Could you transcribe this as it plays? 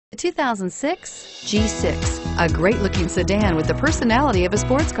2006 G6, a great-looking sedan with the personality of a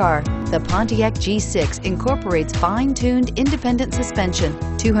sports car. The Pontiac G6 incorporates fine-tuned independent suspension,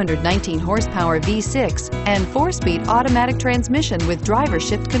 219 horsepower V6, and 4-speed automatic transmission with driver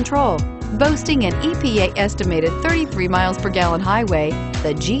shift control. Boasting an EPA estimated 33 miles per gallon highway,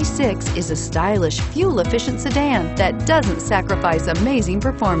 the G6 is a stylish, fuel-efficient sedan that doesn't sacrifice amazing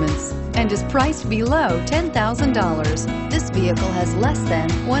performance and is priced below $10,000. This vehicle has less than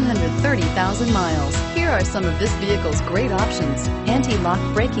 130,000 miles. Here are some of this vehicle's great options: anti-lock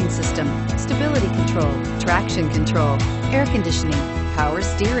braking system, stability control, traction control, air conditioning, power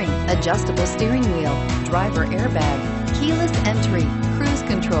steering, adjustable steering wheel, driver airbag, keyless entry, cruise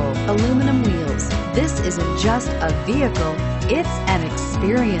control, aluminum wheels. This isn't just a vehicle, it's an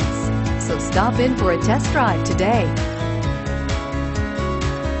experience. So stop in for a test drive today.